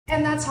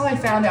And that's how I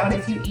found out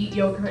if you eat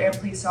yogurt and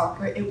play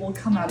soccer, it will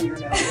come out of your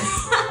nose.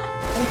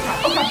 Oh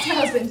crap, it's my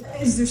husband.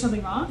 Is there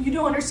something wrong? You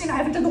don't understand, I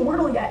haven't done the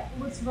Wordle yet.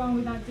 What's wrong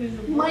with not doing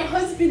the Wordle? My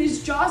husband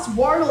is Joss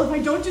Wardle. If I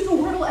don't do the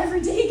Wordle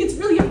every day, he gets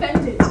really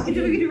offended. What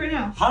do we do right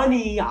now?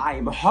 Honey,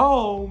 I'm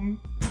home.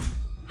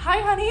 Hi,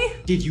 honey.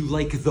 Did you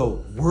like the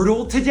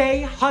Wordle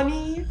today,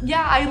 honey?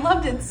 Yeah, I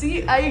loved it.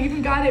 See, I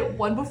even got it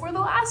one before the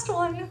last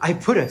one. I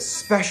put a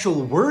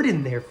special word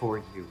in there for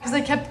you. Because I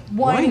kept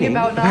whining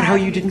about not how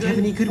you having didn't have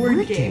any good word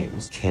games.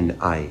 games. Can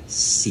I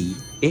see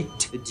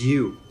it?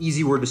 Do.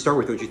 Easy word to start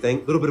with, don't you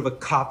think? A little bit of a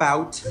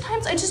cop-out.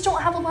 Sometimes I just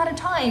don't have a lot of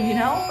time, you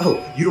know?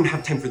 Oh, you don't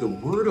have time for the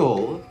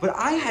Wordle, but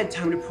I had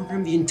time to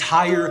program the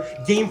entire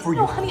game for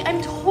you. No, honey,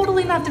 I'm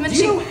totally not Do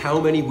diminishing. you know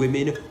how many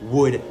women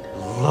would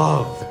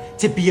love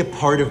to be a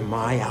part of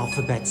my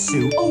alphabet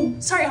soup? Oh,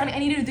 sorry, honey, I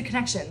need to do the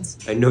connections.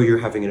 I know you're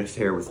having an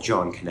affair with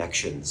John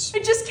Connections. I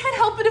just can't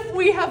help it if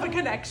we have a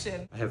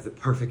connection. I have the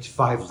perfect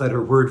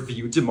 5-letter word for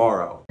you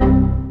tomorrow.